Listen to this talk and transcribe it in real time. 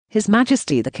His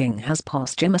Majesty the King has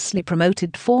posthumously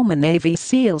promoted former Navy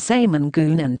SEAL Saman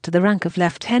Gunan to the rank of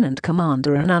Lieutenant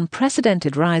Commander, an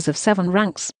unprecedented rise of 7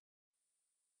 ranks.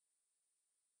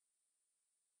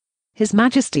 His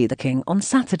Majesty the King on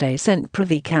Saturday sent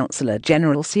Privy Councillor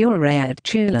General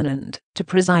Surayud to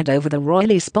preside over the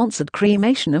royally sponsored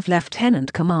cremation of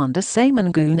Lieutenant Commander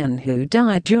Saman Gunan, who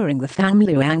died during the Tham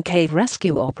Luang cave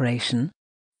rescue operation.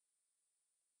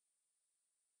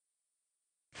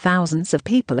 Thousands of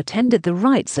people attended the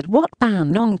rites at Wat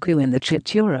Ban Nong Khu in the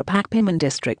Chaturapak Pimarn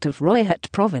district of Roi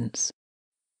Et province.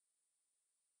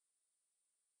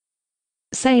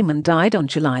 Saman died on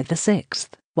July the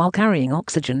 6th, while carrying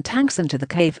oxygen tanks into the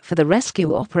cave for the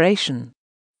rescue operation.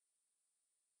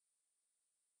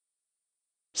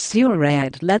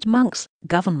 Surayud led monks,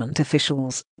 government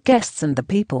officials, guests and the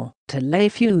people to lay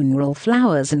funeral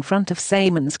flowers in front of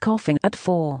Saman's coffin at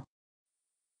 4:16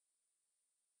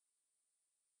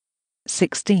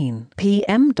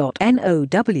 p.m. NOW.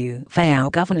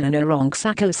 Phayao Governor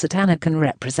Narongsak Osottanakorn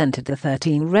represented the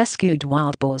 13 rescued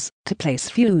wild boars to place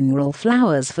funeral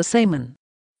flowers for Saman.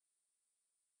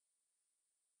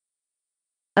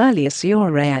 Earlier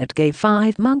Surayud gave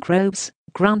 5 monk robes,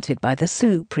 granted by the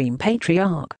Supreme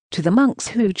Patriarch, to the monks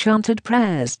who chanted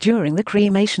prayers during the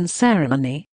cremation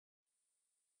ceremony.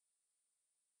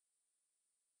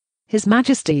 His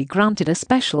Majesty granted a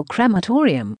special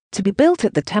crematorium to be built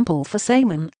at the temple for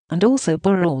Saman, and also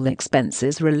bore all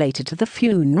expenses related to the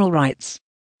funeral rites.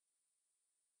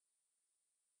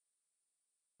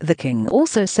 The King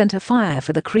also sent a fire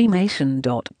for the cremation.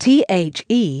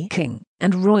 The King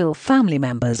and royal family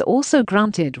members also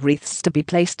granted wreaths to be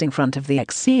placed in front of the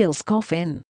ex-seal's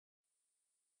coffin.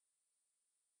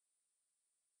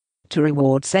 To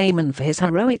reward Saman for his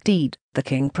heroic deed, the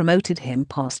King promoted him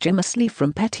posthumously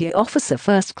from Petty Officer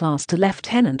First Class to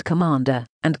Lieutenant Commander,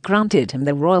 and granted him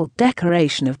the Royal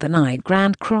Decoration of the Knight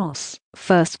Grand Cross,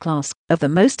 First Class, of the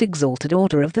Most Exalted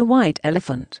Order of the White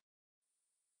Elephant.